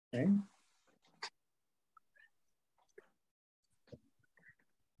Okay.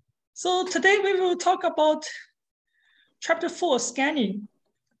 So today we will talk about chapter 4, scanning.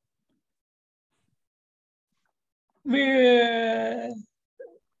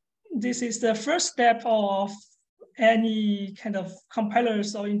 This is the first step of any kind of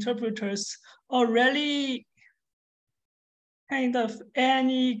compilers or interpreters, or really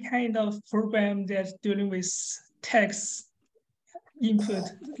any kind of program that's dealing with text input,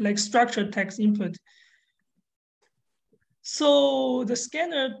 like structured text input. So the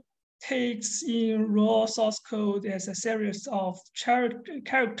scanner takes in raw source code as a series of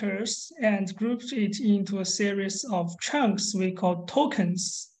characters and groups it into a series of chunks we call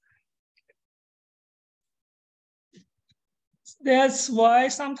tokens. That's why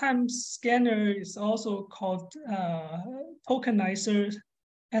sometimes scanner is also called tokenizer,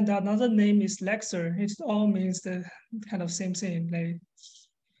 and another name is lexer. It all means the kind of same thing. Like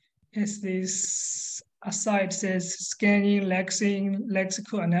as this aside says, scanning, lexing,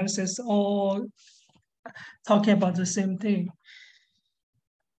 lexical analysis, all talking about the same thing.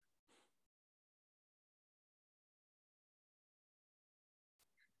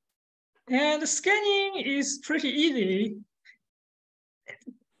 And scanning is pretty easy,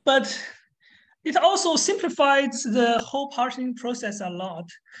 but it also simplifies the whole parsing process a lot.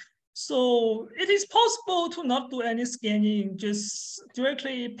 So it is possible to not do any scanning, just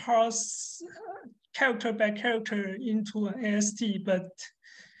directly parse character by character into an AST, but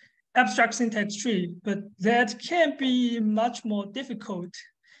abstract syntax tree, but that can be much more difficult.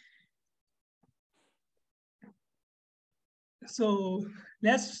 So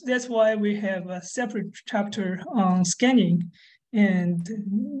that's why we have a separate chapter on scanning. And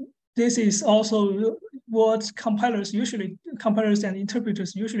this is also what compilers and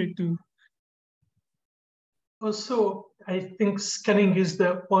interpreters usually do. Also, I think scanning is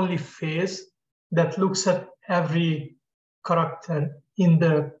the only phase that looks at every character in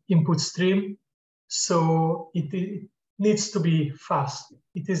the input stream. So it needs to be fast.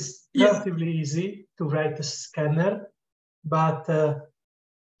 It is relatively easy to write a scanner, but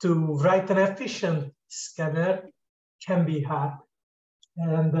to write an efficient scanner can be hard.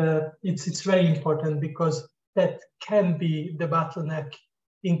 And it's very important because that can be the bottleneck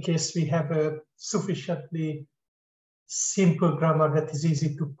in case we have a sufficiently simple grammar that is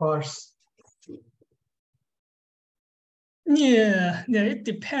easy to parse. Yeah, it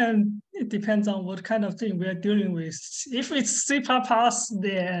depends. It depends on what kind of thing we are dealing with. If it's C++,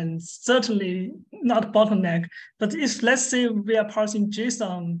 then certainly not bottleneck. But if, let's say, we are parsing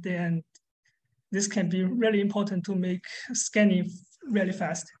JSON, then this can be really important to make scanning really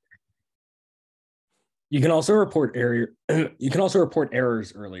fast. You can also report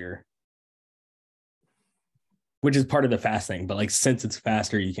errors earlier, which is part of the fast thing. But like since it's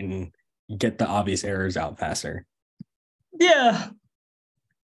faster, you can get the obvious errors out faster. Yeah.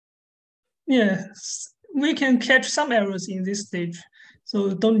 We can catch some errors in this stage,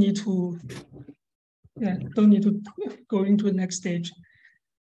 so don't need to go into the next stage.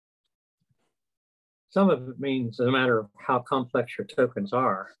 Some of it means no matter how complex your tokens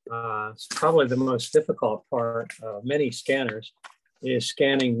are, it's probably the most difficult part of many scanners is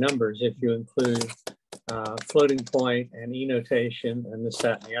scanning numbers if you include floating point and e-notation and this,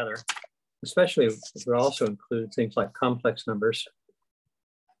 that, and the other, especially if we also include things like complex numbers.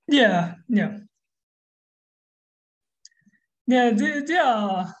 Yeah. There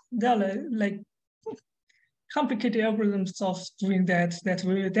are like complicated algorithms of doing that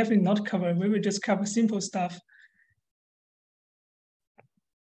we will definitely not cover. We will just cover simple stuff.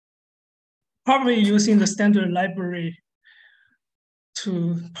 Probably using the standard library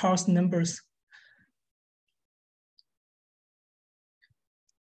to parse numbers.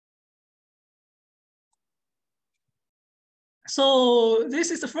 So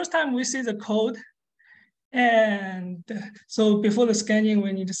this is the first time we see the code. And so before the scanning,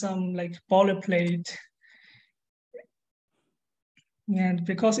 we need some like boilerplate. And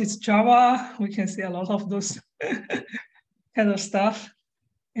because it's Java, we can see a lot of those kind of stuff.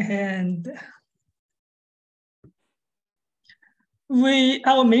 And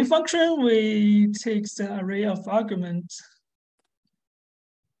our main function, we take the array of arguments.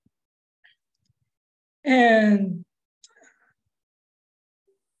 And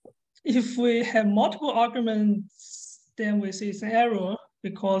if we have multiple arguments, then we see it's an error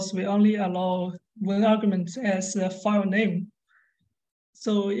because we only allow one argument as a file name.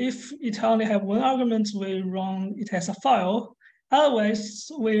 So if it only have one argument, we run it as a file.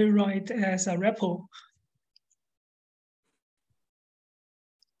 Otherwise, we run it as a repo.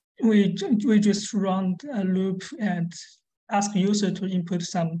 We just run a loop and ask user to input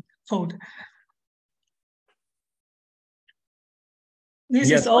some code. This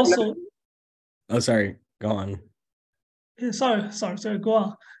is also. Oh, sorry. Go on. Sorry. Go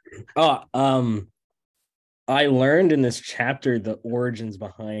on. Oh, I learned in this chapter the origins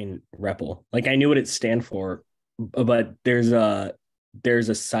behind REPL. Like I knew what it stand for, but there's a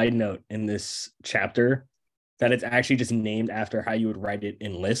side note in this chapter that it's actually just named after how you would write it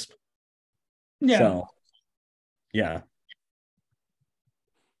in Lisp. Yeah. So, yeah.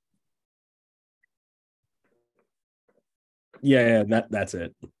 Yeah, that's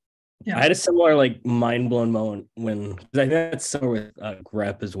it. Yeah. I had a similar like mind blown moment when I think that's similar with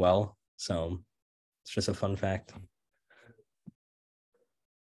grep as well. So it's just a fun fact.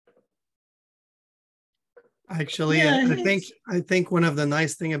 Actually, Yeah, I think one of the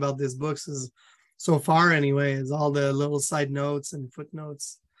nice thing about these books is, so far anyway, is all the little side notes and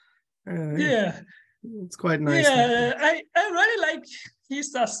footnotes. Yeah. It's quite nice. Yeah, I really like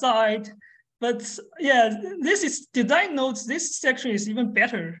his aside, but yeah, this is design notes. This section is even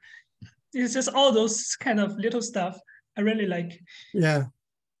better. It's just all those kind of little stuff I really like. Yeah.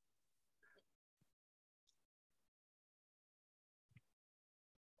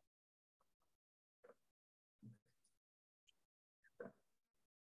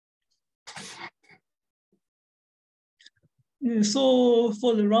 So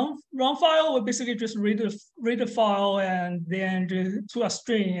for the run file, we basically just read the file and then to a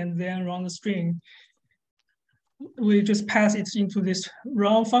string and then run the string. We just pass it into this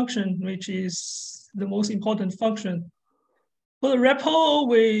run function, which is the most important function. For the REPL,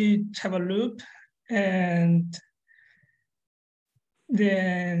 we have a loop and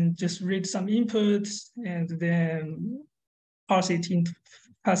then just read some inputs and then pass it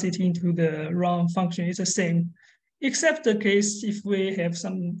into the run function. It's the same, except the case if we have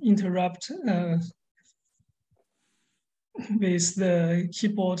some interrupt with the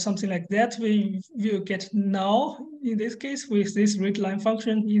keyboard, something like that, we will get null. In this case, with this readline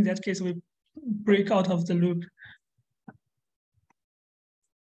function, in that case, we break out of the loop.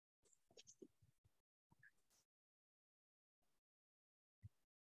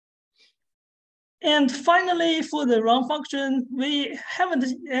 And finally, for the run function, we haven't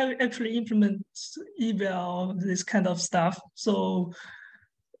actually implemented eval, this kind of stuff. So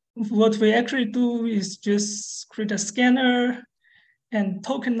what we actually do is just create a scanner and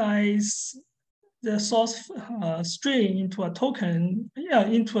tokenize the source string into a token,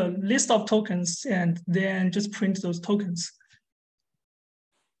 into a list of tokens, and then just print those tokens.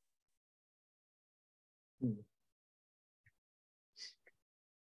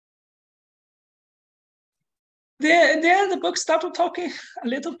 Then the book started talking a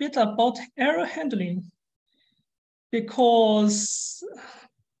little bit about error handling, because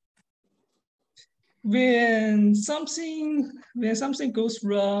when something goes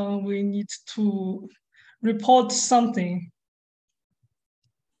wrong, we need to report something.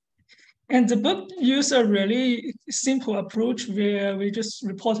 And the book uses a really simple approach where we just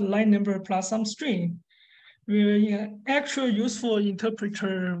report a line number plus some string. Where in an actual useful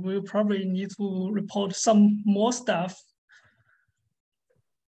interpreter, we'll probably need to report some more stuff.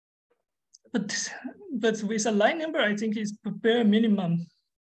 But with a line number, I think it's bare minimum.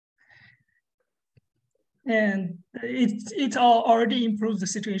 And it already improved the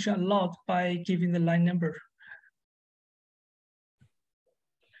situation a lot by giving the line number.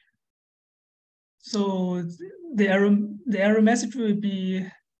 So the error message will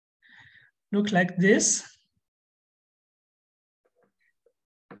look like this.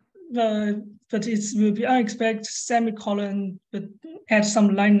 But it will be unexpected semicolon, but add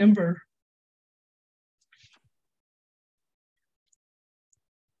some line number.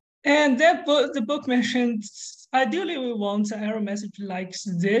 And the book mentioned, ideally we want an error message like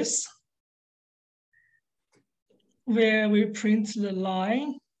this, where we print the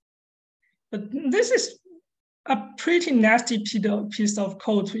line. But this is a pretty nasty piece of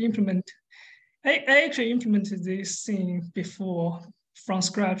code to implement. I actually implemented this thing before from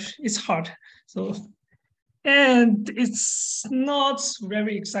scratch. It's hard. And it's not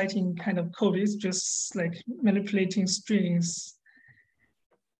very exciting kind of code. It's just like manipulating strings.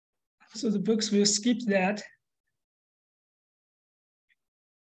 So the books will skip that.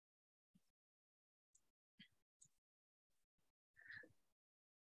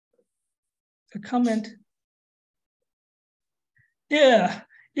 A comment. Yeah,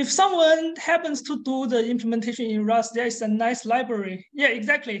 if someone happens to do the implementation in Rust, there is a nice library. Yeah,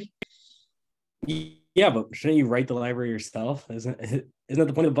 exactly. Yeah, but shouldn't you write the library yourself? Isn't that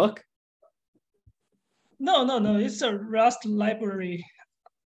the point of the book? No. It's a Rust library.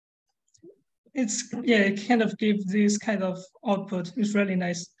 it kind of gives this kind of output. It's really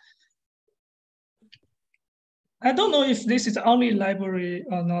nice. I don't know if this is the only library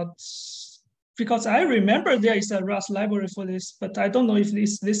or not, because I remember there is a Rust library for this, but I don't know if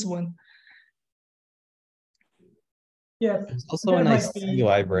this one. Yeah, There's also a there nice might C be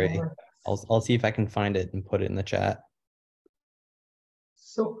library. more. I'll see if I can find it and put it in the chat.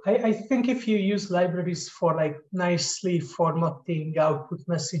 So I think if you use libraries for like nicely formatting output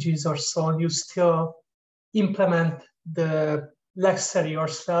messages or so on, you still implement the Lexer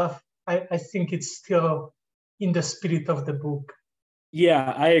yourself. I think it's still in the spirit of the book.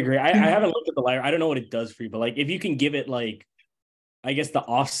 Yeah, I agree. I haven't looked at the library. I don't know what it does for you, but like if you can give it like, I guess the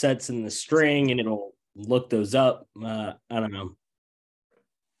offsets in the string and it'll look those up. I don't know.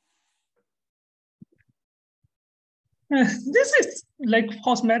 This is like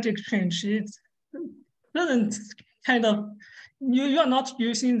cosmetic change. It doesn't kind of you're not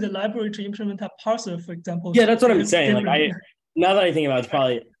using the library to implement a parser, for example. Yeah, that's what I'm It's saying. Like different. now that I think about it, it's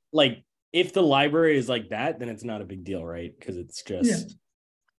probably like if the library is like that, then it's not a big deal, right? Because it's just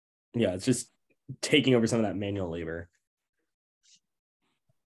yeah, it's just taking over some of that manual labor.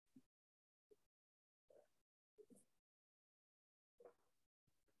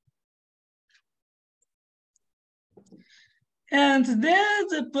 And then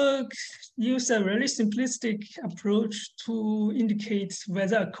the book used a really simplistic approach to indicate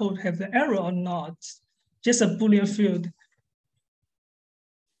whether a code has an error or not, just a Boolean field.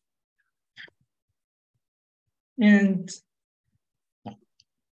 And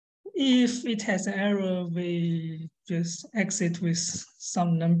if it has an error, we just exit with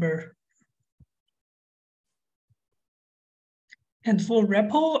some number. And for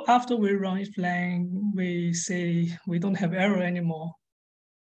REPL, after we run if lang, we say we don't have error anymore.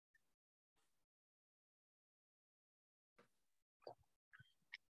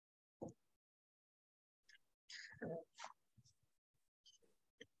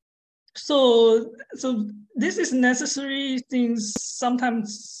 So this is necessary things.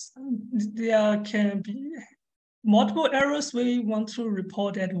 Sometimes there can be multiple errors we want to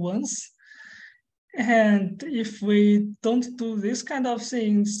report at once. And if we don't do this kind of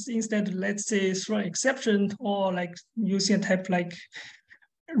things, instead, let's say throw exception or like using a type like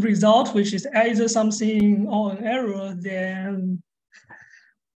result, which is either something or an error, then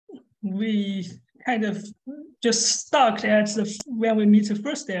we kind of just stuck at when we meet the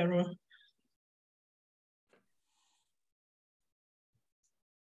first error.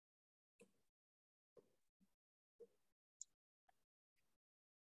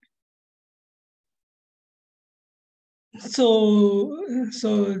 So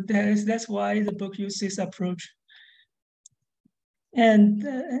that's why the book uses this approach. And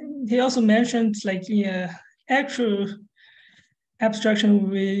he also mentioned like in actual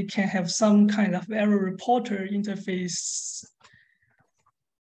abstraction, we can have some kind of error reporter interface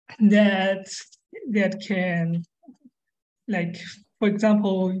that can, like, for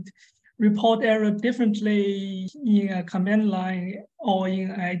example, report error differently in a command line or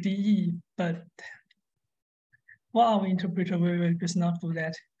in IDE, but for our interpreter, we will just not do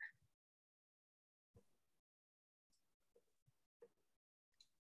that.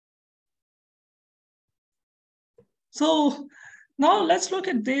 So now let's look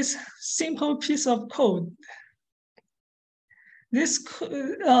at this simple piece of code. This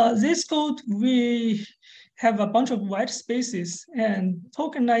code, we have a bunch of white spaces, and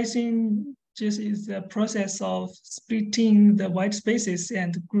tokenizing just is the process of splitting the white spaces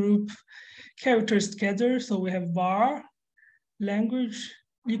and group characters together. So we have var, language,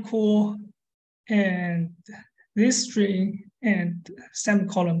 equal, and this string and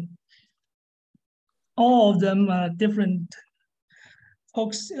semicolon. All of them are different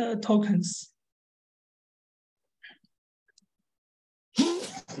tokens.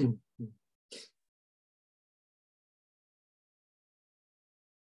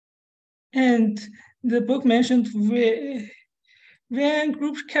 And the book mentioned when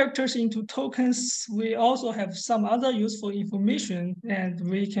group characters into tokens, we also have some other useful information, and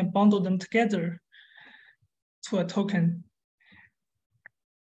we can bundle them together to a token.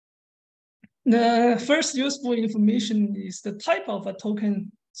 The first useful information is the type of a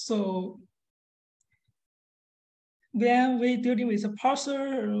token. So when we're dealing with a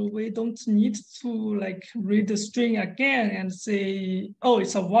parser, we don't need to like read the string again and say, oh,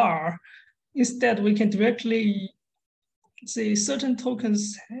 it's a var. Instead, we can directly say certain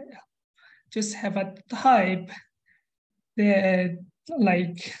tokens just have a type that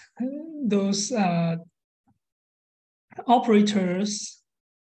like those operators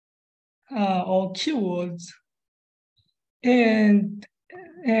or keywords. And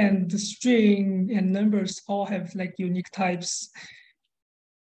and the string and numbers all have like unique types.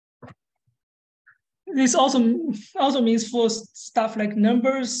 This also means for stuff like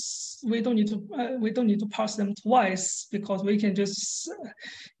numbers, we don't need to parse them twice, because we can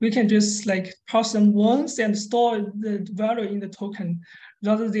just like parse them once and store the value in the token,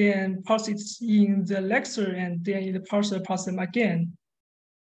 rather than parse it in the lexer and then in the parser parse them again.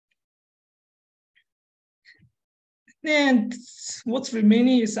 And what's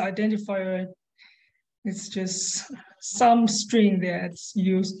remaining is identifier. It's just some string that's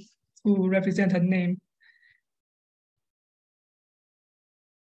used to represent a name.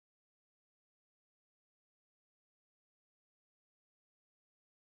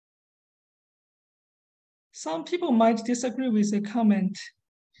 Some people might disagree with the comment.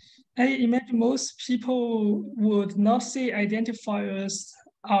 I imagine most people would not say identifiers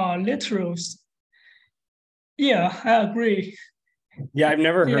are literals. Yeah, I agree. Yeah, I've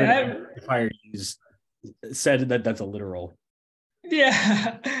never heard Yeah, identifier said that that's a literal.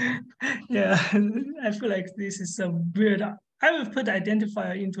 yeah, yeah. I feel like this is a weird. I would put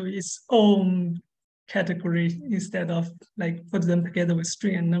identifier into its own category instead of like put them together with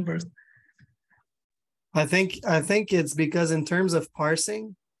string and numbers. I think it's because in terms of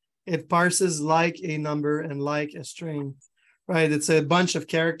parsing, it parses like a number and like a string, right? It's a bunch of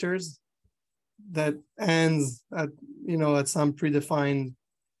characters that ends at at some predefined,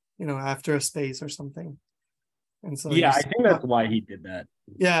 after a space or something. And so Yeah, I think that's why he did that.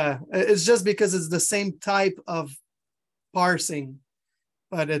 Yeah, it's just because it's the same type of parsing,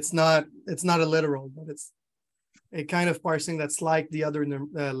 but it's not a literal, but it's a kind of parsing that's like the other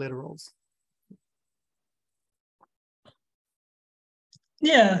literals.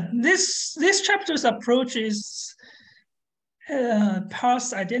 Yeah, this chapter's approach is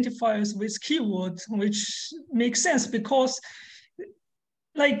parse identifiers with keywords, which makes sense because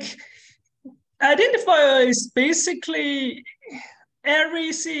like identifier is basically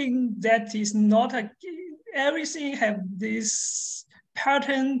everything that is not everything have this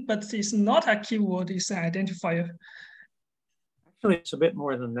pattern, but it's not a keyword, is an identifier. Actually, it's a bit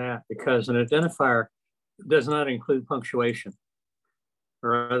more than that, because an identifier does not include punctuation,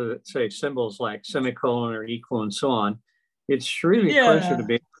 or other, say, symbols like semicolon or equal and so on. It's really closer to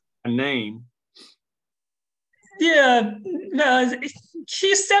being a name. Yeah,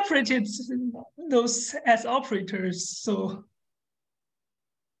 he separated those as operators. So,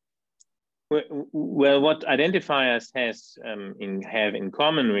 well, what identifiers have in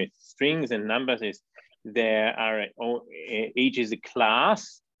common with strings and numbers is there are each is a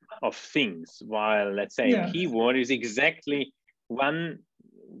class of things, while let's say a keyword is exactly one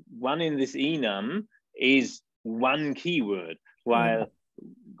in this enum is one keyword, while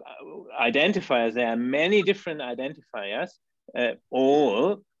identifiers, there are many different identifiers,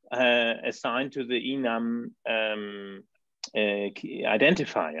 all assigned to the enum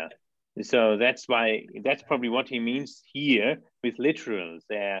identifier. So that's probably what he means here with literals.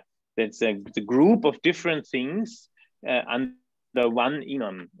 That's the group of different things under one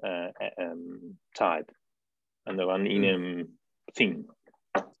enum type, under one enum thing.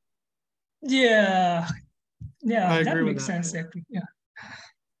 Yeah, I that agree with makes that. sense. Actually. Yeah.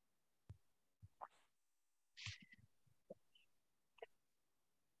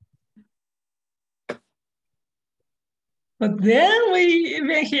 But then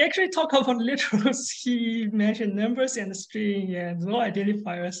when he actually talked about literals, he mentioned numbers and string and no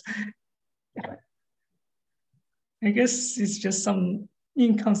identifiers. I guess it's just some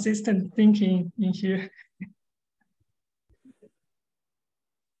inconsistent thinking in here.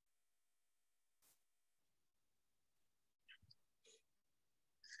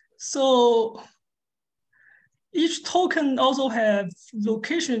 So each token also have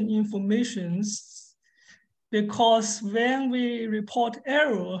location informations, because when we report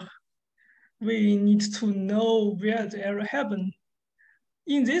error, we need to know where the error happened.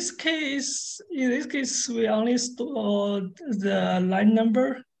 In this case, we only store the line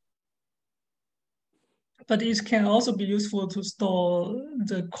number, but it can also be useful to store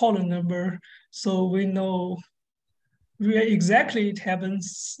the column number, so we know where exactly it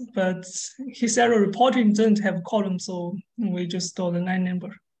happens. But his error reporting doesn't have a column, so we just store the line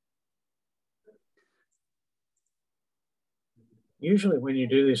number. Usually when you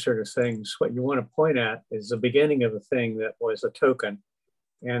do these sort of things, what you want to point at is the beginning of a thing that was a token.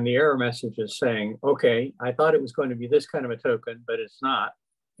 And the error message is saying, okay, I thought it was going to be this kind of a token, but it's not.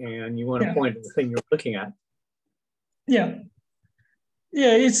 And you want to point at the thing you're looking at. Yeah.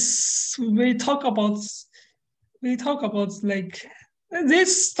 Yeah, we talk about like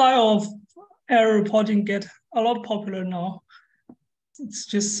this style of error reporting get a lot popular now. it's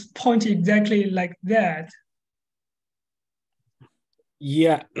just pointed exactly like that.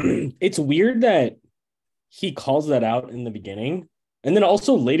 Yeah, it's weird that he calls that out in the beginning. And then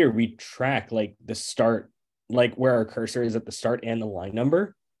also later we track like the start, like where our cursor is at the start and the line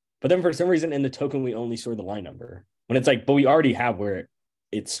number. But then for some reason in the token, we only store the line number. When it's like, but we already have where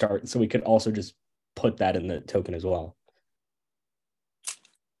it starts. So we could also just put that in the token as well.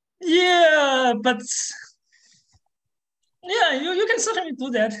 Yeah, but yeah, you can certainly do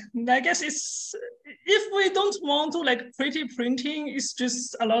that. I guess it's if we don't want to like pretty printing, it's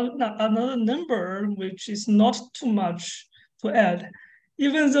just another number, which is not too much to add.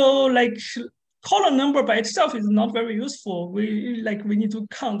 Even though like column number by itself is not very useful. We need to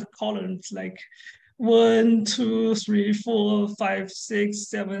count columns like 1, 2, 3, 4, 5, 6,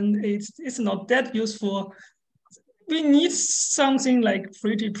 7, 8. It's not that useful. We need something like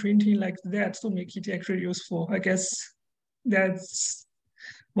pretty printing like that to make it actually useful. I guess that's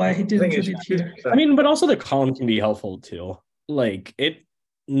why he didn't put it here. I mean, but also the column can be helpful too. Like it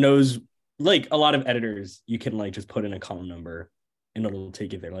knows, like a lot of editors, you can like just put in a column number and it'll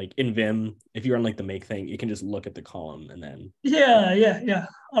take you there. Like in Vim, if you're on like the make thing, you can just look at the column and then. Yeah.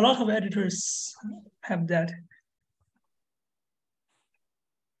 A lot of editors have that.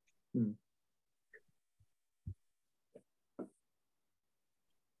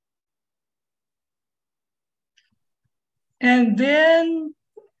 And then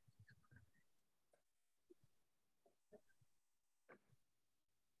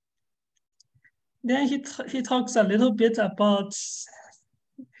he talks a little bit about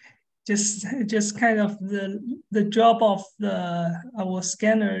just kind of the job of our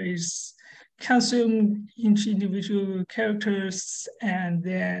scanner is consume each individual characters and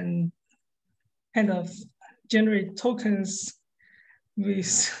then kind of generate tokens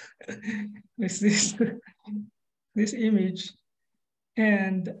with with this image.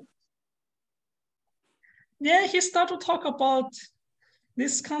 And then he started to talk about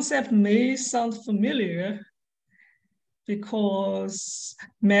this concept may sound familiar because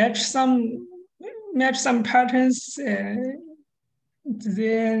match some patterns,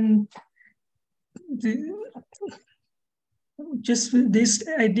 then just this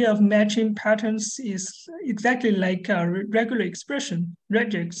idea of matching patterns is exactly like a regular expression,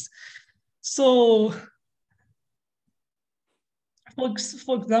 regex. So, for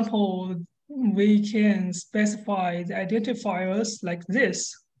example, we can specify the identifiers like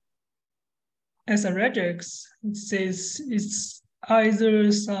this as a regex. It says it's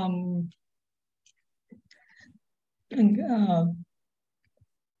either some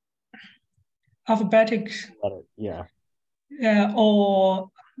alphabetic,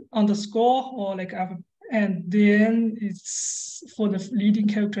 or underscore, or like and then it's for the leading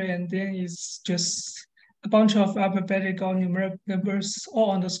character, and then it's just a bunch of alphabetic or numeric numbers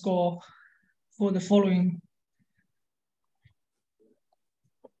or underscore for the following.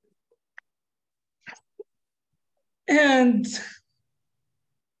 And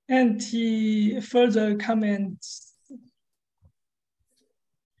he further comments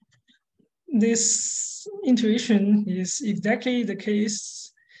this intuition is exactly the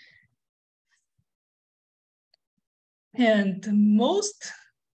case. And most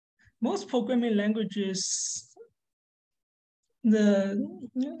programming languages, the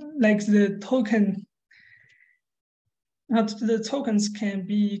tokens can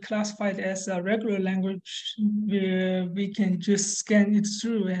be classified as a regular language where we can just scan it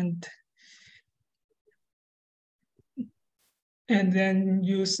through and then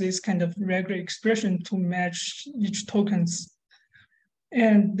use this kind of regular expression to match each tokens.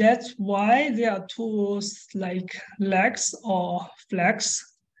 And that's why there are tools like Lex or Flex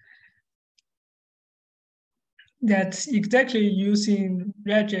that's exactly using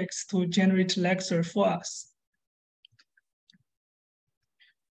regex to generate Lexer for us.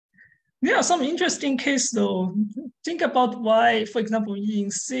 There are some interesting cases though. Think about why, for example, in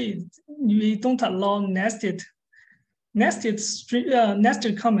C, we don't allow nested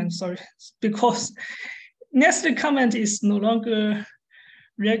comment, sorry, because nested comment is no longer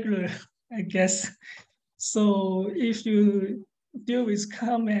regular, I guess. So if you deal with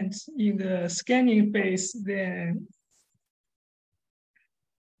comments in the scanning phase, then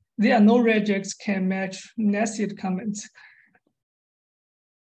there are no regex can match nested comments.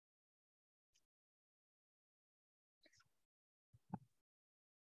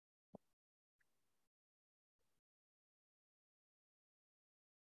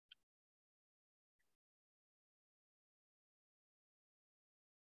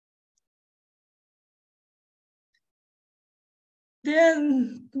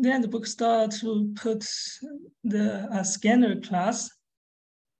 Then the book starts to put the scanner class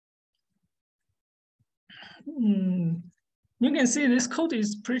you can see this code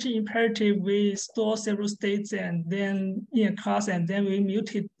is pretty imperative. We store several states and then in a class, and then we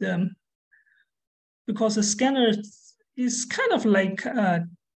mutate them, because the scanner is kind of like a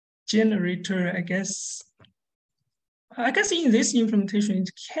generator, I guess. I guess in this implementation, it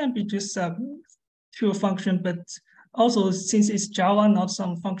can be just a pure function, but also since it's Java, not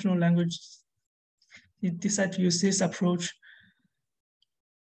some functional language, we decided to use this approach.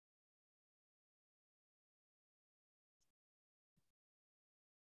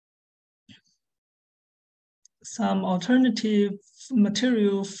 Some alternative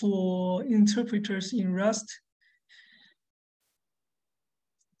material for interpreters in Rust.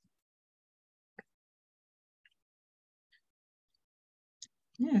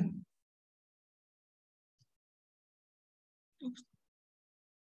 Yeah. Oops.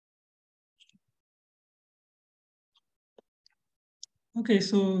 Okay,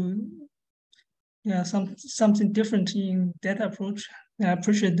 so yeah, something different in that approach. I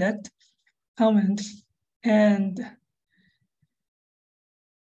appreciate that comment. And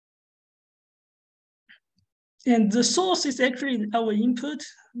the source is actually our input,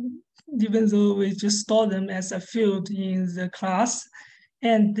 even though we just store them as a field in the class.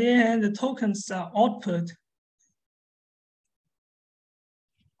 And then the tokens are output.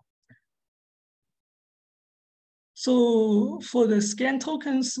 So for the scan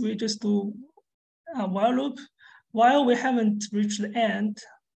tokens, we just do a while loop. While we haven't reached the end,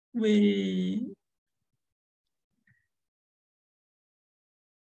 we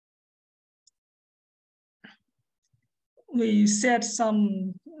set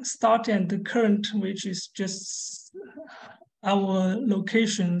some start and the current, which is just our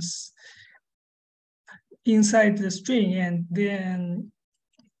locations inside the string, and then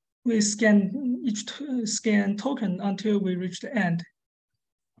we scan each scan token until we reach the end.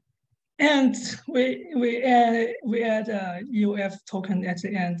 And we add a EOF token at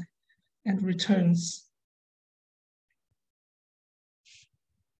the end and returns.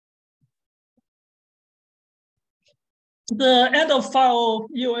 The end of file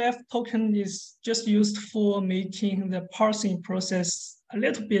EOF token is just used for making the parsing process a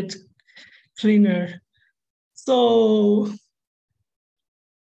little bit cleaner. So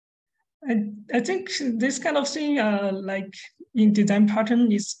I think this kind of thing, like in design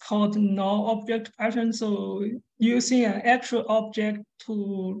pattern, is called null object pattern. So using an actual object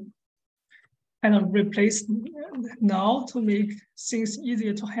to kind of replace null to make things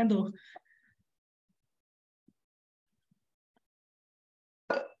easier to handle.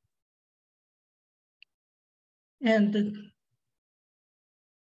 And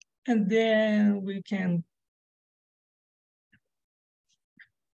then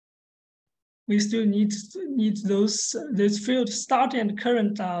we still need those fields start and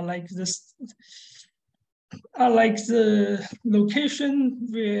current are like this, are like the location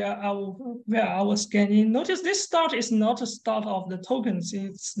where our scanning. Notice this start is not a start of the tokens.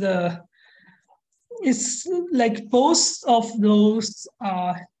 It's like both of those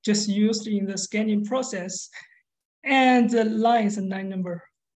are just used in the scanning process, and the line is a 9 number.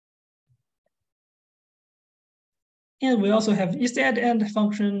 And we also have isAdd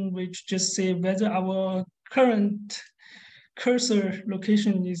function, which just say whether our current cursor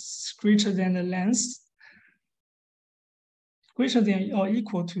location is greater than the length, greater than or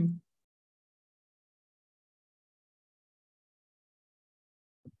equal to.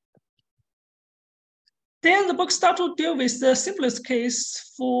 Then the book starts to deal with the simplest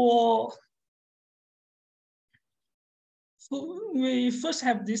case we first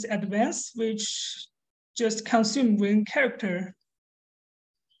have this advance, which just consume one character.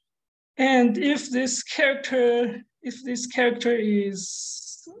 And if this character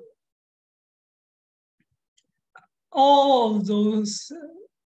is all of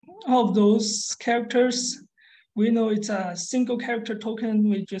those characters, we know it's a single character token.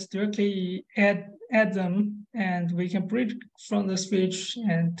 We just directly add them, and we can break from the switch,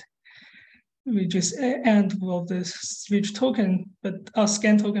 and we just end with the switch token, but a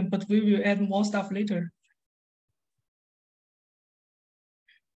scan token. But we will add more stuff later.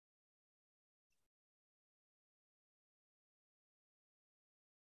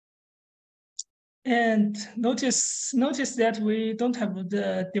 And notice that we don't have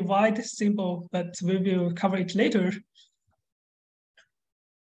the divide symbol, but we will cover it later.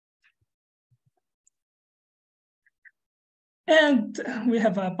 And we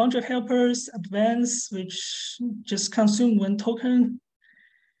have a bunch of helpers, advance, which just consume one token.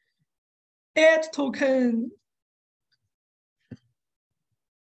 Add token.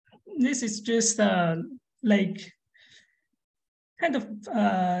 This is just like kind of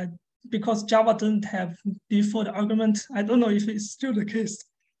because Java doesn't have default argument. I don't know if it's still the case.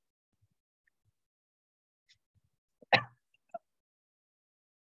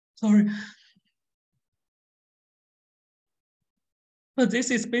 Sorry. But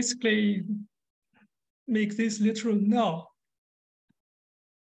this is basically make this literal null.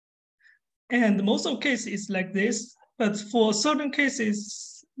 And most of cases is like this, but for certain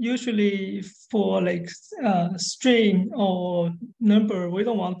cases, usually for like string or number, we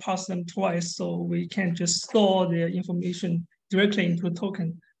don't want to pass them twice, so we can just store the information directly into a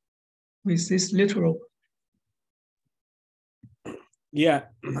token with this literal. Yeah,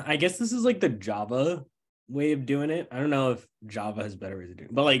 I guess this is like the Java way of doing it. I don't know if Java has better ways of doing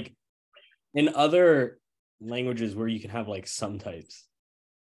it, but like in other languages where you can have like sum types,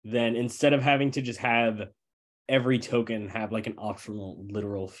 then instead of having to just have every token have like an optional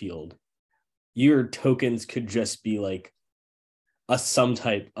literal field, your tokens could just be like a sum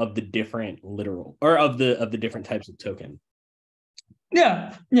type of the different literal or of the different types of token.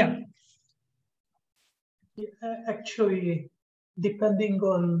 Yeah. Actually, depending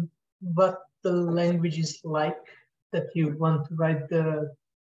on what the language is like that you want to write the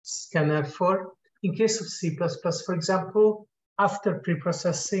scanner for. In case of C++, for example, after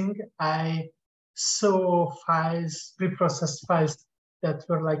preprocessing, I saw files, preprocessed files that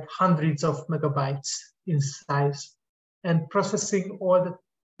were like hundreds of megabytes in size. And processing all the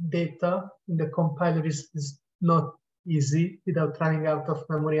data in the compiler is not easy without running out of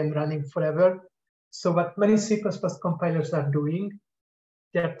memory and running forever. So what many C++ compilers are doing,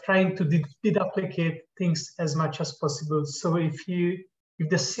 they're trying to deduplicate things as much as possible. So if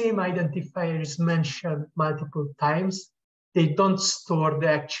the same identifier is mentioned multiple times, they don't store the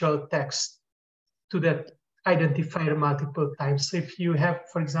actual text to that identifier multiple times. So if you have,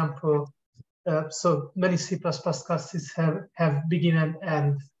 for example, so many C++ classes have begin and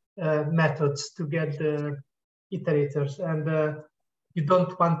end methods to get the iterators, and you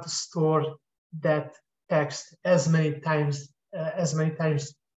don't want to store that text as many times that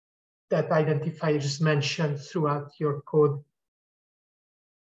identifier is mentioned throughout your code.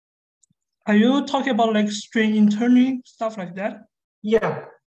 Are you talking about like string interning, stuff like that? Yeah.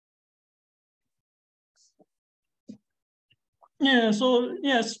 Yeah, so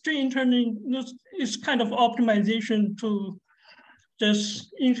yeah, string interning is kind of optimization to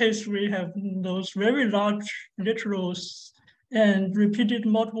just in case we have those very large literals and repeated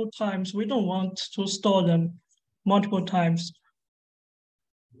multiple times, we don't want to store them multiple times.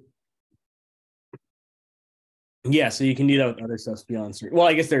 Yeah, so you can do that with other stuff beyond string. Well,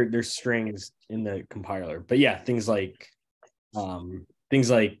 I guess there's strings in the compiler, but yeah, things like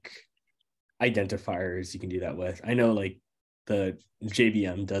identifiers you can do that with. I know like the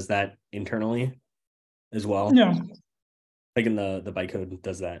JVM does that internally as well. Yeah. Like in the bytecode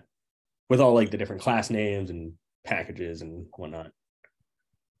does that with all like the different class names and packages and whatnot.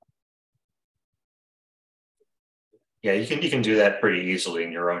 Yeah, you can do that pretty easily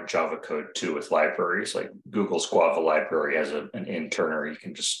in your own Java code too with libraries. Like Google's Guava library has an interner. You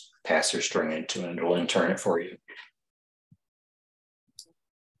can just pass your string into and it'll intern it for you.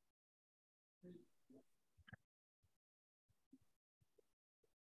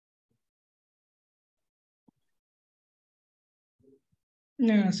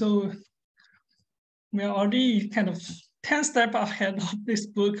 Yeah, so we're already kind of 10 steps ahead of this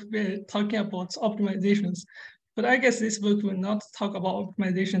book. We're talking about optimizations. But I guess this book will not talk about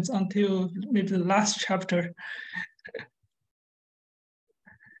optimizations until maybe the last chapter.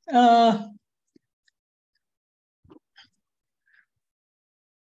 Then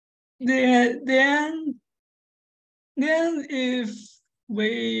if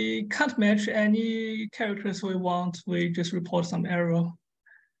we can't match any characters we want, we just report some error.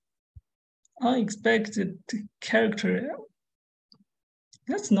 Unexpected character.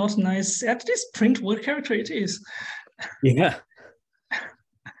 That's not nice. At least print what character it is. Yeah.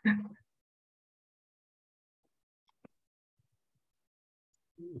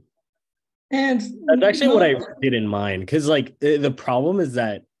 And that's actually what I did in mind, because like the problem is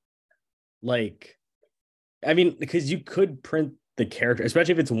that, like, I mean, because you could print the character,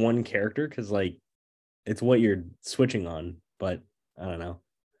 especially if it's one character, because like it's what you're switching on. But I don't know.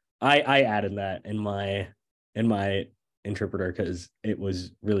 I added that in my interpreter because it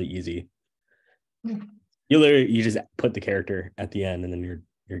was really easy. You just put the character at the end and then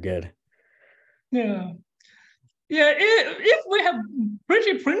you're good. Yeah. Yeah, if we have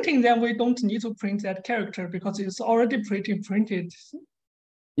pretty printing, then we don't need to print that character because it's already pretty printed.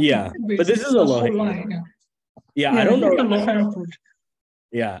 Yeah, but this is a low line. Yeah, I don't know.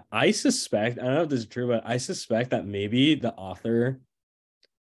 Yeah, I don't know if this is true, but I suspect that maybe the author,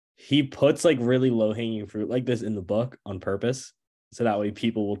 he puts like really low hanging fruit like this in the book on purpose, so that way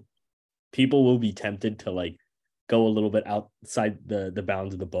people will be tempted to like go a little bit outside the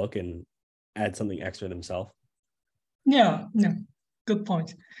bounds of the book and add something extra themselves. Yeah, good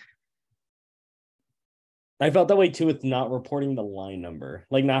point. I felt that way too with not reporting the line number,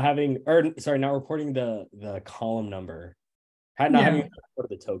 like not reporting the column number, not having to report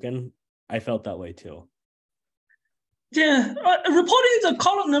the token. I felt that way too. Yeah, reporting the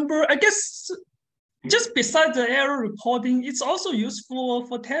column number, I guess, just besides the error reporting, it's also useful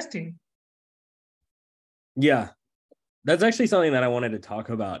for testing. Yeah, that's actually something that I wanted to talk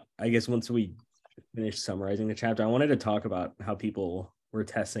about. I guess once we finish summarizing the chapter, I wanted to talk about how people were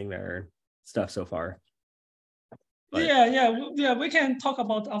testing their stuff so far. But yeah, we can talk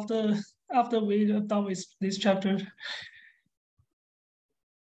about after we're done with this chapter.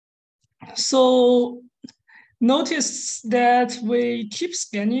 So notice that we keep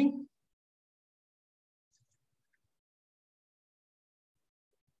scanning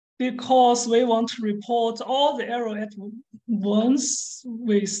because we want to report all the error at once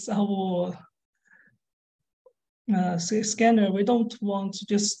with our scanner. We don't want to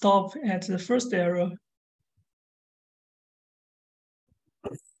just stop at the first error.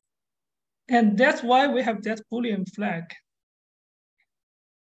 And that's why we have that Boolean flag.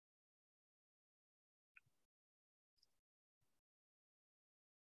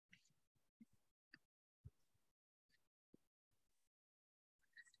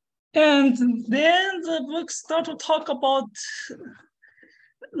 And then the book starts to talk about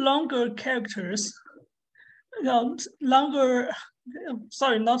longer characters. Not longer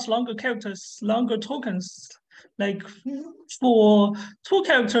characters, longer tokens. Like for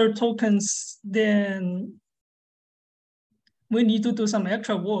 2-character tokens, then we need to do some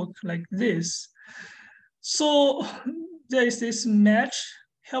extra work like this. So there is this match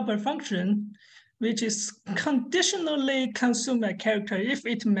helper function, which is conditionally consume a character if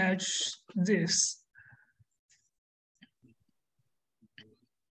it matches this.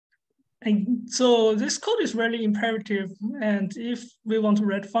 And so this code is really imperative, and if we want to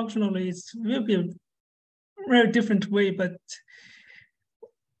write functionally, it will be a very different way, but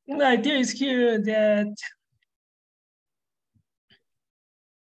the idea is here that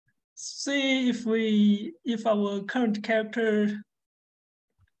say if our current character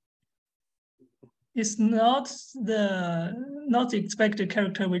is not the expected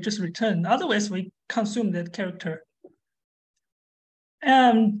character, we just return. Otherwise, we consume that character.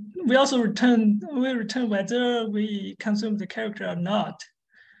 And we also return whether we consume the character or not.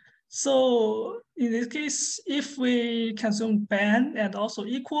 So in this case, if we consume ban and also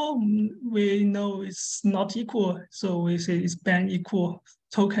equal, we know it's not equal. So we say it's ban equal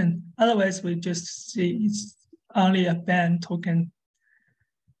token. Otherwise, we just say it's only a ban token,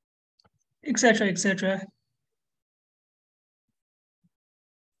 etc., etc.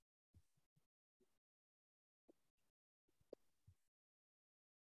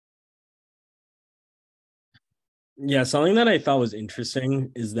 yeah, something that I thought was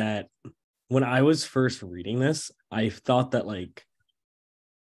interesting is that when I was first reading this, I thought that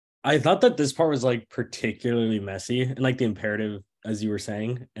this part was like particularly messy and like the imperative, as you were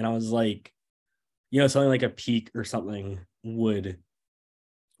saying. And I was like, something like a peak or something would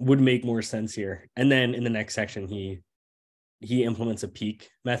make more sense here. And then in the next section, he implements a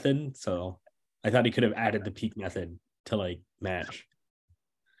peak method. So I thought he could have added the peak method to like match.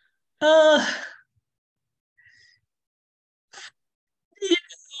 Yeah,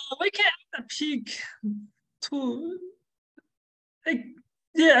 we can add a peak to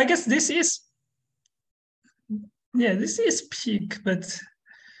I guess this is peak, but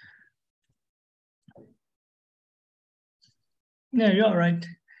yeah, you're right.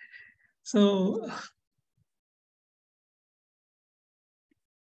 So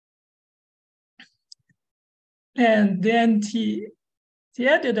and then he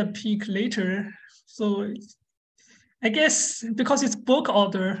added a peak later. So I guess because it's book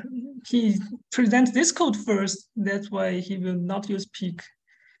order, he presents this code first. That's why he will not use peak.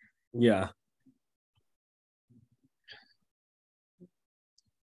 Yeah.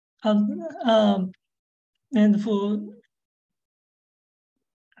 And for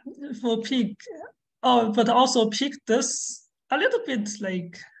peak, but also peak does a little bit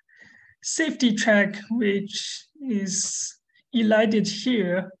like safety check, which is elided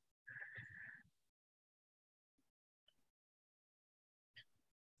here.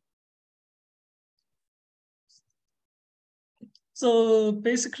 So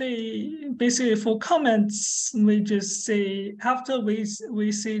basically for comments, we just say after we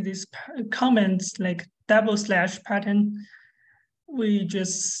see this comments like double slash pattern, we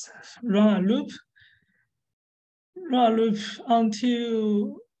just run a loop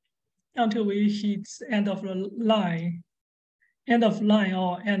until we hit end of the line,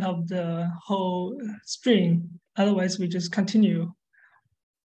 or end of the whole string. Otherwise, we just continue.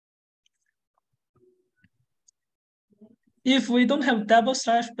 If we don't have double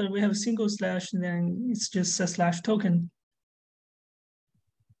slash, but we have single slash, then it's just a slash token.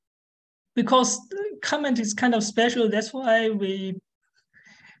 Because comment is kind of special, that's why we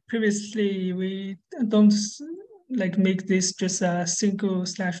don't like make this just a single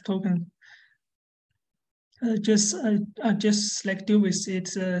slash token. Just like deal with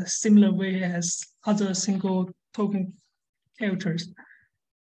it a similar way as other single token characters.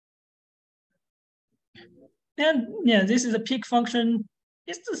 And yeah, this is a peak function.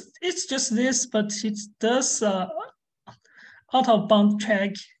 It's just this, but it does out of bound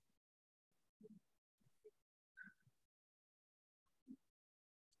track.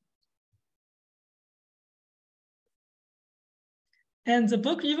 And the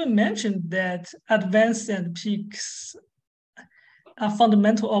book even mentioned that advanced and peaks are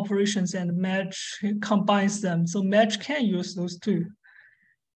fundamental operations, and match combines them. So match can use those two.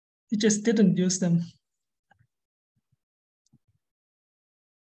 It just didn't use them.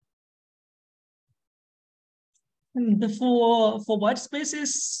 And for white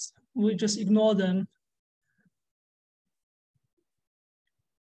spaces, we just ignore them.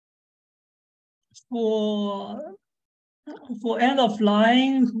 For end of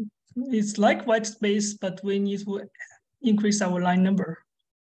line, it's like white space, but we need to increase our line number.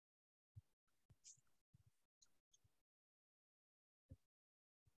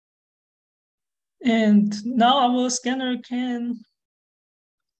 And now our scanner can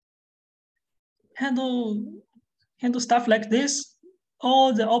handle stuff like this,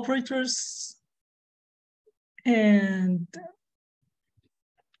 all the operators and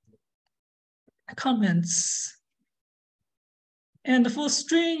comments. And for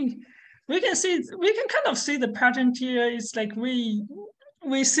string, we can kind of see the pattern here. It's like we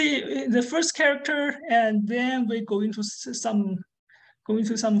see the first character, and then we go into some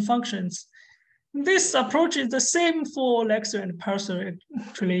functions. This approach is the same for lexer and parser.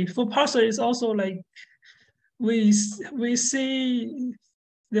 Actually, for parser, it's also like we see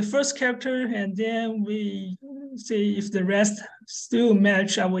the first character, and then we see if the rest still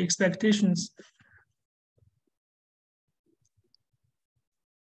match our expectations.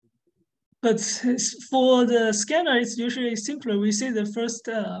 But for the scanner, it's usually simpler. We see the first,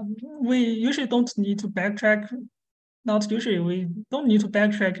 we usually don't need to backtrack. Not usually, we don't need to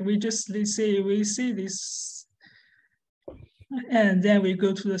backtrack. We just say we see this, and then we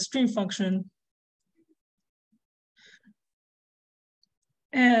go to the string function.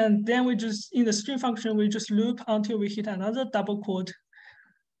 And then we just, in the string function, we just loop until we hit another double quote.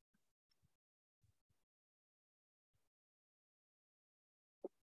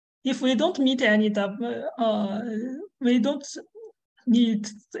 If we don't meet any we don't need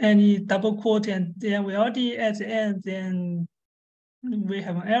any double quote, and then we already at the end, then we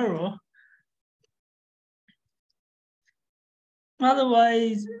have an error.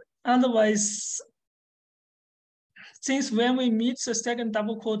 Otherwise, since when we meet the second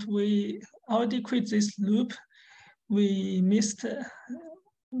double quote, we already quit this loop. We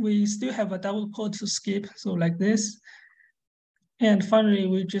still have a double quote to skip, so like this. And finally,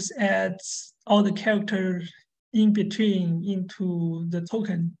 we just add all the characters in between into the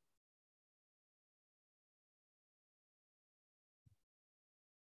token.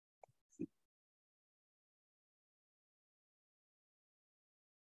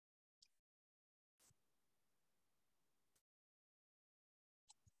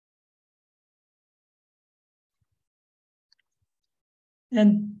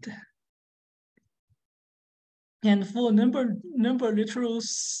 And for number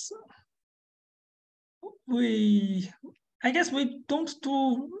literals, I guess we don't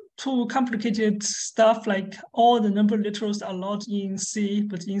do too complicated stuff like all the number literals are allowed in C,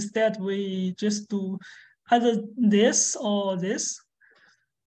 but instead we just do either this or this.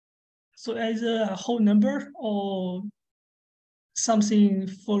 So either a whole number or something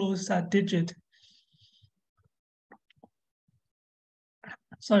follows a digit.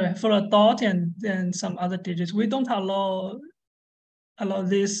 Sorry, for a dot and then some other digits. We don't allow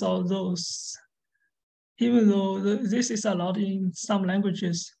this or those, even though this is allowed in some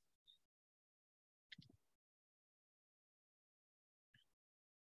languages.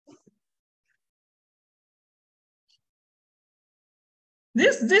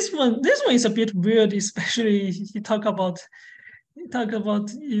 This one is a bit weird, especially you talk about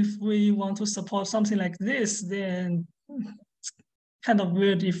if we want to support something like this, then kind of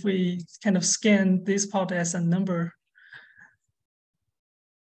weird if we kind of scan this part as a number.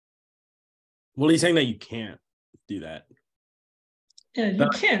 Well, he's saying that you can't do that. Yeah, you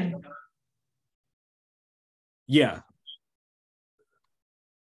can. Yeah.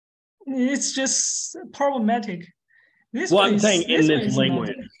 It's just problematic. This Well, one I'm is, saying in this one this is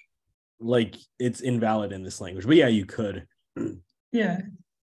language, not. like it's invalid in this language. But yeah, you could. Yeah.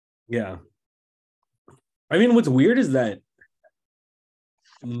 Yeah. I mean, what's weird is that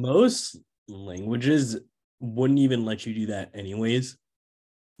most languages wouldn't even let you do that anyways.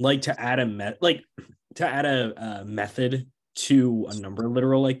 Like to add a method to a number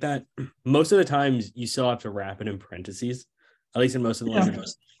literal like that. Most of the times you still have to wrap it in parentheses, at least in most of the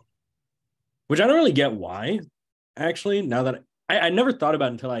languages. Which I don't really get why, actually, now that I never thought about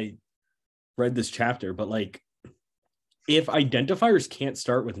it until I read this chapter, but like if identifiers can't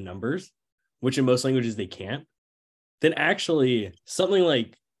start with numbers, which in most languages they can't, then actually something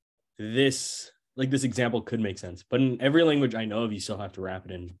like this example could make sense. But in every language I know of, you still have to wrap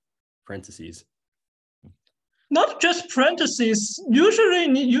it in parentheses. Not just parentheses.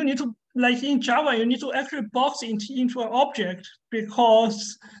 Usually you need to, like in Java, you need to actually box it into an object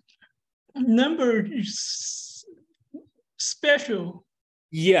because number is special.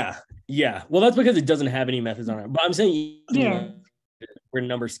 Yeah. Well, that's because it doesn't have any methods on it. But I'm saying where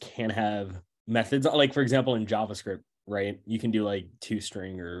numbers can have methods, like for example in JavaScript, right? You can do like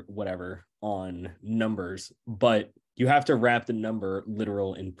toString or whatever on numbers, but you have to wrap the number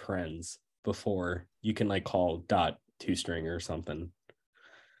literal in parens before you can like call dot toString or something.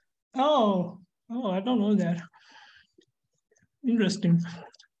 Oh, I don't know that. Interesting.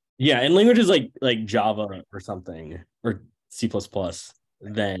 Yeah, in languages like Java or something or C++,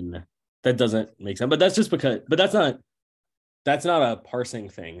 then that doesn't make sense. But that's just because, but that's not a parsing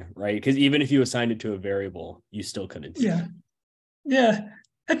thing, right? Because even if you assigned it to a variable, you still couldn't. Yeah.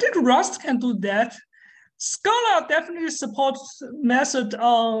 I think Rust can do that. Scala definitely supports method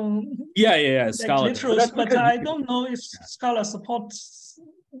on Scala, like literals, but I don't know if Scala supports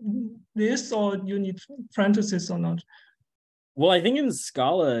this or you need parentheses or not. Well, I think in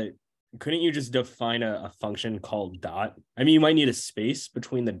Scala, couldn't you just define a function called dot? I mean, you might need a space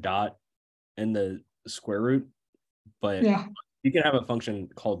between the dot and the square root, but you can have a function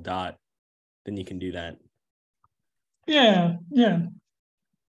called dot, then you can do that. Yeah.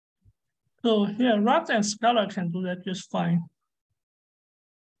 So yeah, Rust and Scala can do that just fine.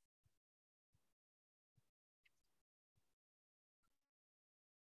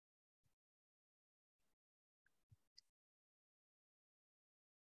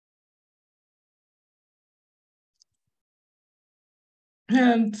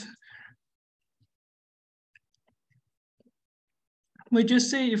 And we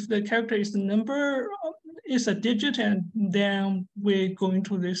just say if the character is a number, is a digit, and then we go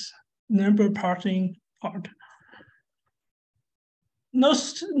into this number parsing part.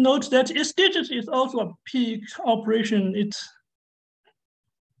 Note that its digit is also a peak operation. It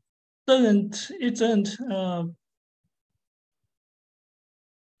doesn't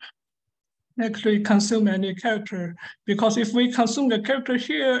actually consume any character, because if we consume the character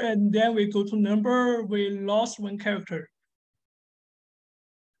here and then we go to number, we lost one character.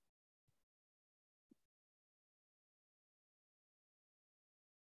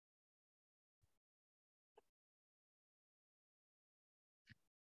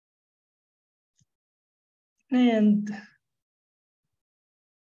 And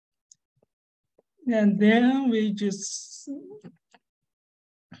then we just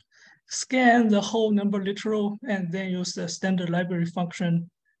scan the whole number literal and then use the standard library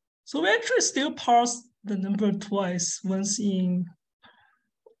function. So we actually still parse the number twice, once in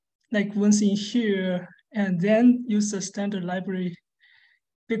here, and then use the standard library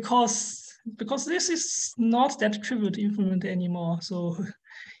because this is not that trivial to implement anymore. So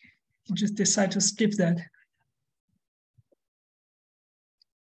you just decide to skip that.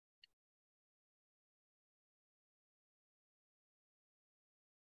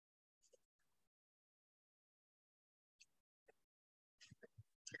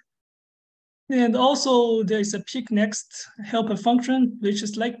 And also there is a peek next helper function, which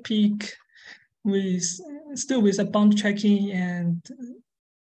is like peek with still with a bound checking and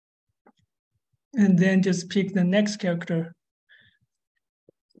then just pick the next character.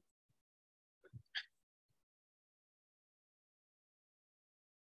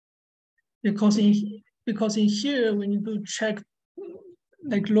 Because in here, when you do check,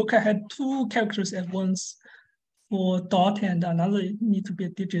 like look, I had two characters at once for dot and another need to be a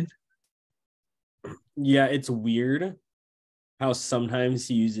digit. Yeah, it's weird how sometimes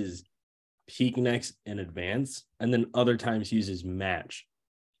he uses peak next and advance, and then other times uses match.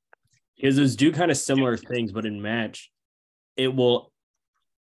 Because those do kind of similar things, but in match, it will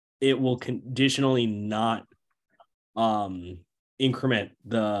conditionally not increment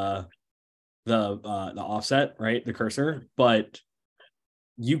the offset, right? The cursor, but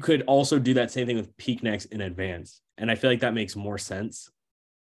you could also do that same thing with peak next in advance. And I feel like that makes more sense.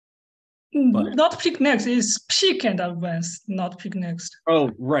 But not peak next, is peak and advance, not peak next.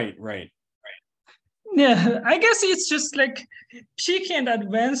 Oh, right. Yeah, I guess it's just like peak and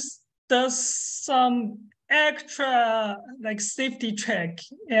advance does some extra like safety check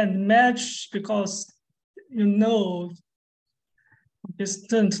and match because just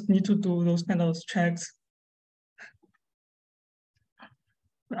don't need to do those kind of checks.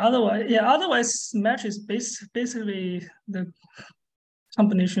 Otherwise match is basically the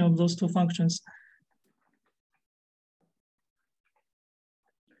combination of those two functions.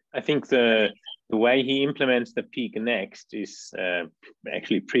 I think the way he implements the peak next is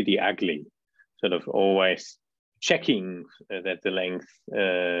actually pretty ugly. Sort of always checking that the length,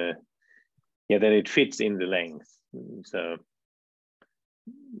 that it fits in the length. So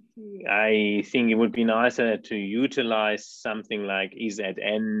I think it would be nicer to utilize something like is at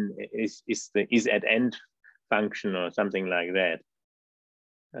end function or something like that.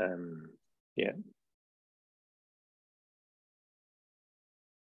 Yeah.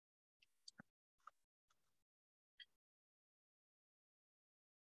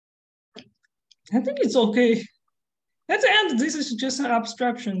 I think it's okay. At the end, this is just an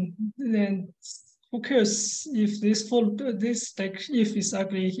abstraction. Then who cares if if is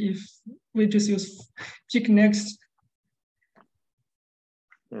ugly, if we just use peak next.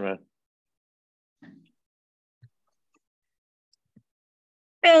 Right.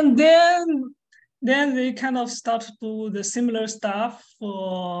 And then they kind of start to do the similar stuff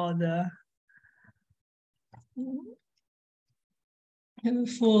for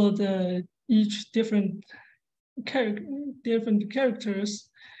each different characters.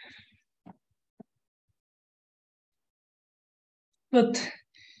 But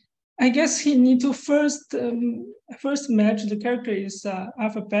I guess he need to first match the character is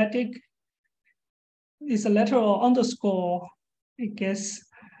alphabetic, is a letter or underscore, I guess.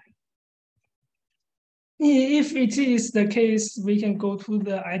 If it is the case, we can go to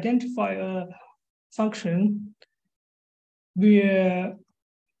the identifier function where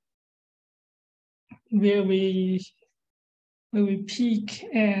we peak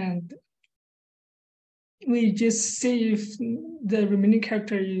and we just see if the remaining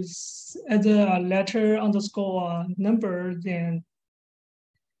character is either a letter, underscore, or number, then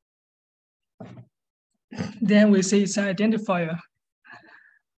we say it's an identifier.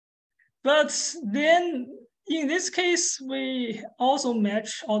 But then in this case, we also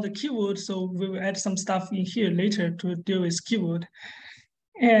match all the keywords. So we will add some stuff in here later to deal with keyword.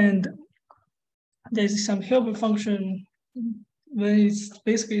 And there's some helper function when it's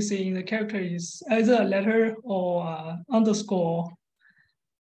basically saying the character is either a letter or underscore.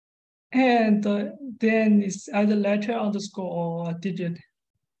 And then it's either letter, underscore, or a digit.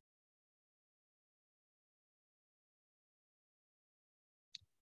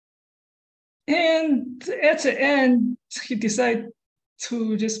 And at the end, he decided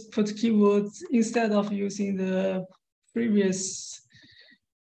to just put keywords instead of using the previous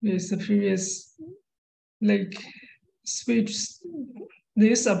like switch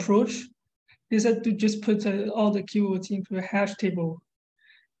this approach. He decided to just put all the keywords into a hash table,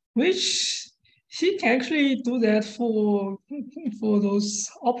 which he can actually do that for those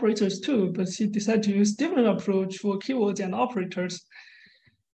operators too, but he decided to use different approach for keywords and operators.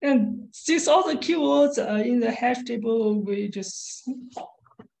 And since all the keywords are in the hash table, we just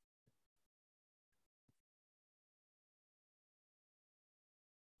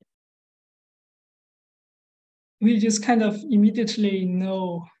kind of immediately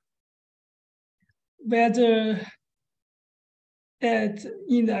know whether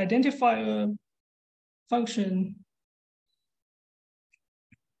in the identifier function,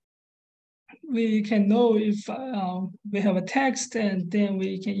 we can know if we have a text, and then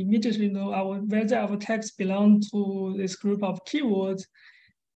we can immediately know whether our text belongs to this group of keywords.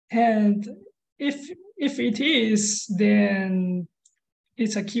 And if it is, then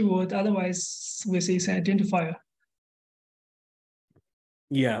it's a keyword. Otherwise, we say it's an identifier.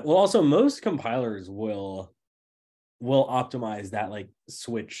 Yeah. Well, also most compilers will optimize that like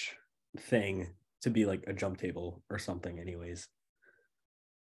switch thing to be like a jump table or something anyways.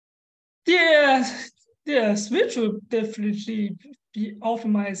 Yeah, switch would definitely be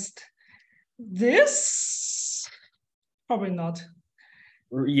optimized. This probably not.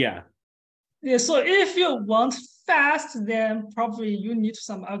 Yeah. Yeah, so if you want fast, then probably you need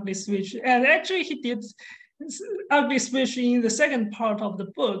some ugly switch. And actually he did ugly switch in the second part of the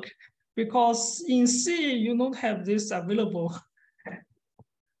book, because in C, you don't have this available.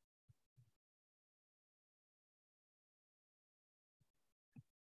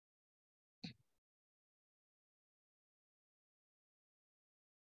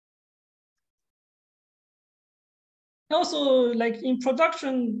 Also, like in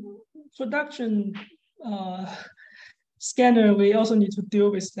production scanner, we also need to deal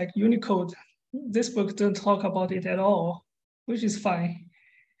with like Unicode. This book doesn't talk about it at all, which is fine.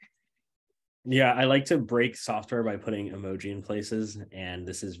 Yeah, I like to break software by putting emoji in places, and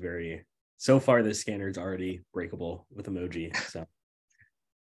this is very, so far this scanner is already breakable with emoji. So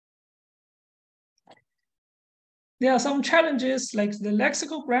there are some challenges, like the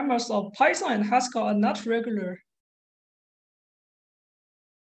lexical grammars of Python and Haskell are not regular.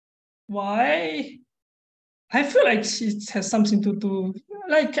 Why? I feel like it has something to do,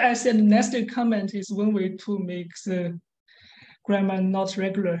 like I said, nested comment is one way to make the grammar not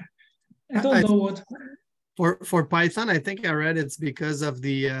regular. I don't know what. For Python, I think I read it's because of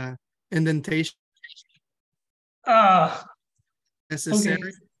the indentation necessary,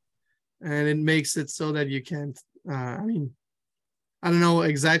 Okay. and it makes it so that you can't. I mean, I don't know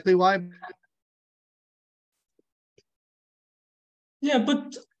exactly why. Yeah,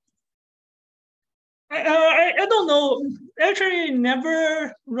 but I don't know. Actually,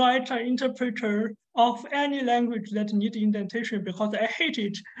 never write an interpreter of any language that need indentation because I hate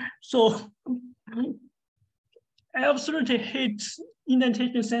it. So I absolutely hate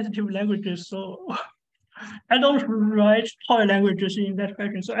indentation sensitive languages. So I don't write toy languages in that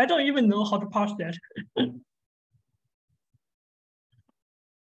fashion. So I don't even know how to parse that.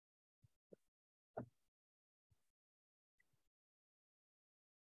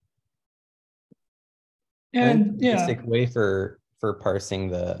 And the yeah, basic way for parsing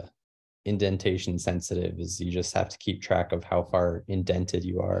the indentation sensitive is you just have to keep track of how far indented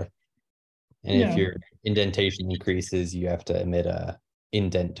you are. And if yeah. your indentation increases, you have to emit a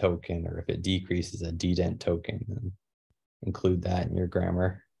indent token, or if it decreases, a dedent token, and include that in your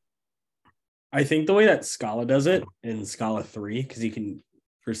grammar. I think the way that Scala does it in Scala 3, because you can,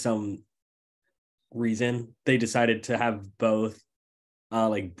 for some reason, they decided to have both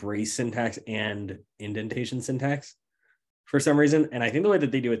like brace syntax and indentation syntax for some reason. And I think the way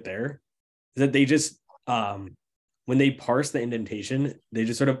that they do it there is that they just, when they parse the indentation, they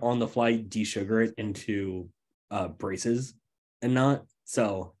just sort of on the fly desugar it into braces and not.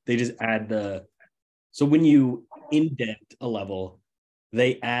 So they just add so when you indent a level,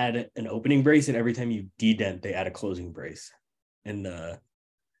 they add an opening brace, and every time you dedent, they add a closing brace in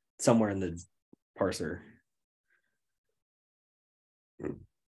somewhere in the parser.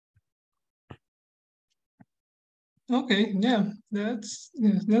 Okay, yeah, that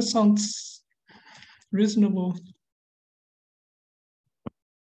sounds reasonable.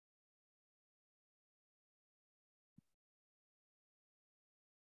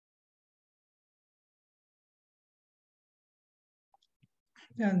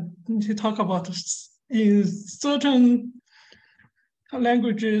 And he talk about in certain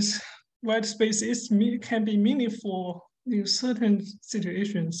languages, white space can be meaningful in certain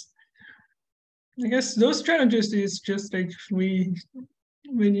situations. I guess those challenges is just like we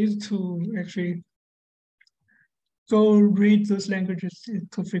need to actually go read those languages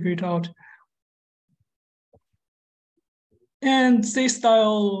to figure it out. And say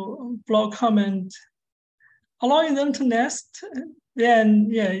style block comment, allowing them to nest, then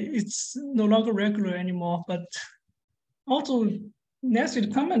yeah, it's no longer regular anymore. But also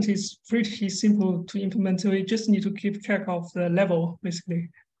nested comment is pretty simple to implement. So you just need to keep track of the level, basically.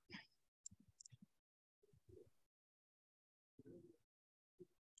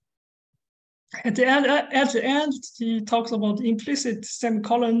 At the end, he talks about implicit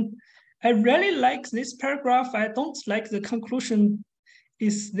semicolon. I really like this paragraph. I don't like the conclusion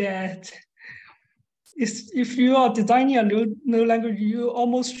is that if you are designing a new language, you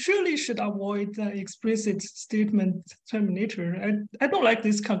almost surely should avoid the explicit statement terminator. I don't like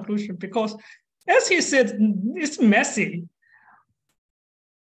this conclusion because, as he said, it's messy.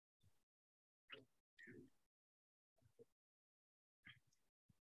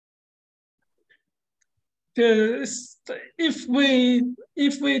 If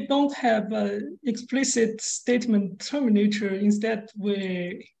we don't have an explicit statement terminator, instead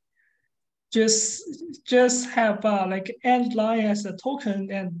we just have like end line as a token,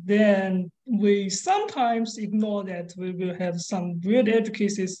 and then we sometimes ignore that we will have some weird edge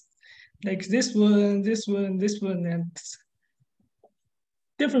cases like this one, and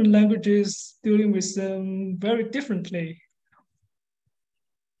different languages dealing with them very differently.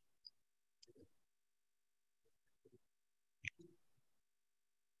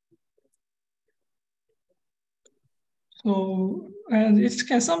 So, and it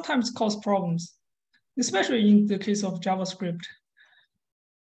can sometimes cause problems, especially in the case of JavaScript.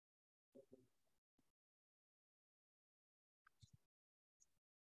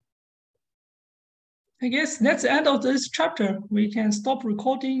 I guess that's the end of this chapter. We can stop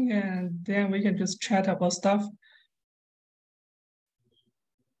recording and then we can just chat about stuff.